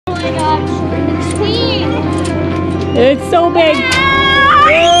It's so big.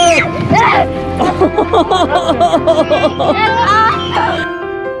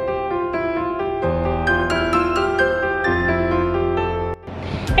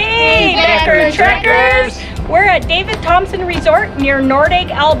 Hey, Becker Trekkers! We're at David Thompson Resort near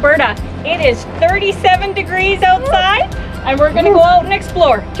Odegard, Alberta. It is 37 degrees outside, and we're gonna go out and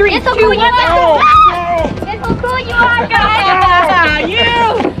explore. 3, 2, 1, go! Guess how cool you are, guys!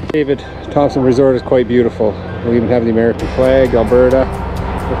 You! David Thompson Resort is quite beautiful. We even have the American flag, Alberta,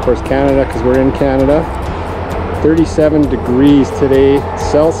 of course Canada, because we're in Canada. 37 degrees today,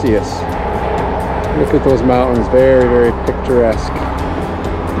 Celsius. Look at those mountains, very, very picturesque.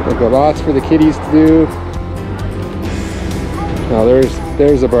 They've got lots for the kiddies to do. Now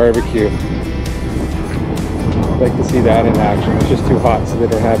there's a barbecue. I'd like to see that in action. It's just too hot, so they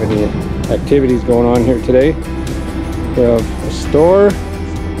don't have any activities going on here today. We have a store,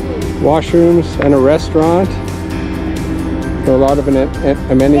 washrooms, and a restaurant. So a lot of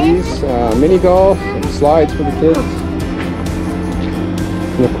amenities, mini golf, and slides for the kids.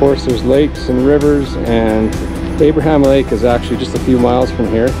 And of course there's lakes and rivers, and Abraham Lake is actually just a few miles from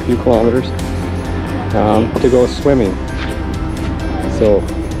here, a few kilometers, to go swimming. So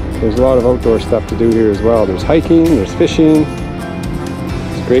there's a lot of outdoor stuff to do here as well. There's hiking, there's fishing.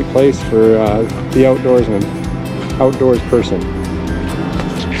 It's a great place for the outdoorsman, outdoors person.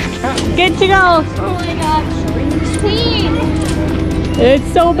 Good to go. Oh my gosh. Please.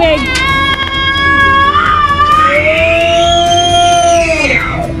 It's so big.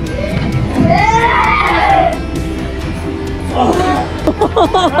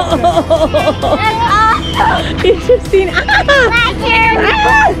 You've just seen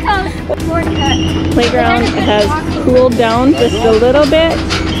Playground has cooled down just a little bit.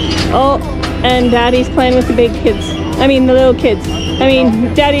 Oh, and Daddy's playing with the big kids. I mean the little kids. I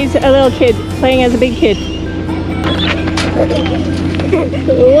mean Daddy's a little kid playing as a big kid.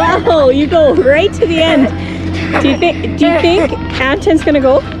 Wow, you go right to the end. Do you think Anton's gonna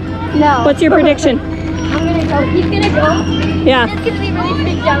go? No. What's your prediction? I'm gonna go. He's gonna go. Yeah. It's gonna be really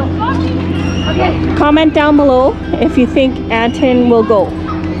freaked out. Okay. Comment down below if you think Anton will go.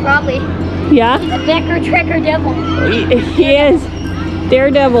 Probably. Yeah? He's a Becker Trekker devil. He is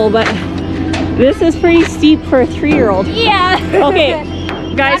daredevil, but this is pretty steep for a 3-year-old. Yeah. Okay,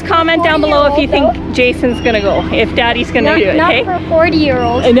 guys, comment down below if you think Jason's gonna go, if Daddy's gonna do it, okay? Not for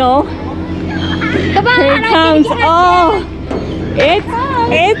 40-year-olds. No. Come on. Here it comes. Oh,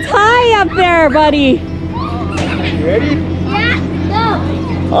 it's high up there, buddy. You ready? Yeah.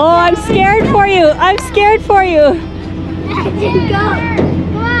 Go. Oh, I'm scared for you. I'm scared for you. Go.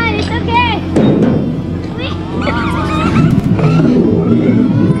 Come on. It's okay.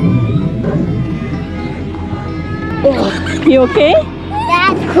 You okay?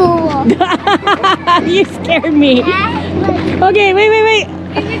 That's cool. You scared me. Okay, wait.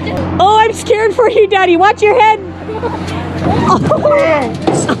 Oh, I'm scared for you, Daddy. Watch your head.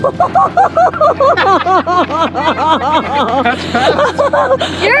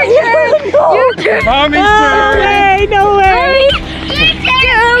 Your turn. Your turn. Mommy's No way, no way.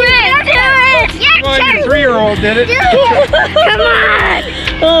 Well, your 3-year-old did it. Come on.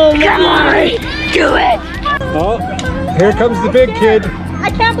 Oh my Come on. Do it. Oh, here comes the big kid. I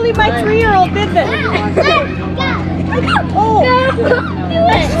can't believe my 3-year-old did this. Oh. Do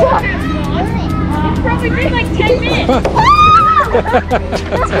it. It's probably been like 10 minutes.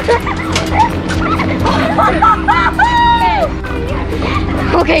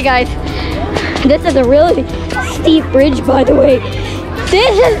 Okay guys, this is a really steep bridge, by the way.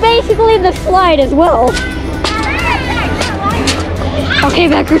 This is basically the slide as well. Okay,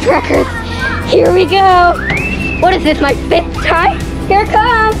 Becker Trekkers, here we go. What is this, my 5th time? Here it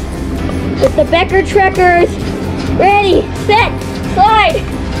comes with the Becker Trekkers. Ready, set, slide.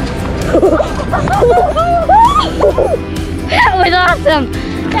 That was awesome.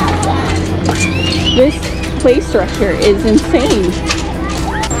 This play structure is insane.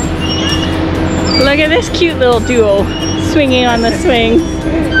 Look at this cute little duo swinging on the swings.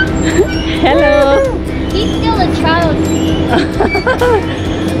 Hello. He's still a child.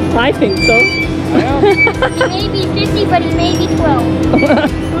 I think so. He may be 50, but he may be 12.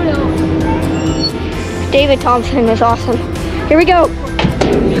 Who knows? David Thompson is awesome. Here we go.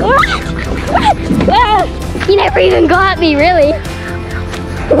 He never even got me, really.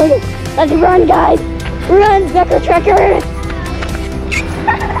 Let's run, guys. Run, Becker Trekkers.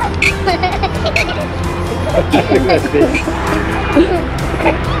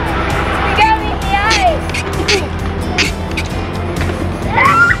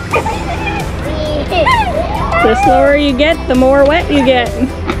 The slower you get, the more wet you get.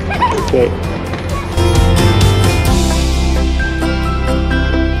 Okay.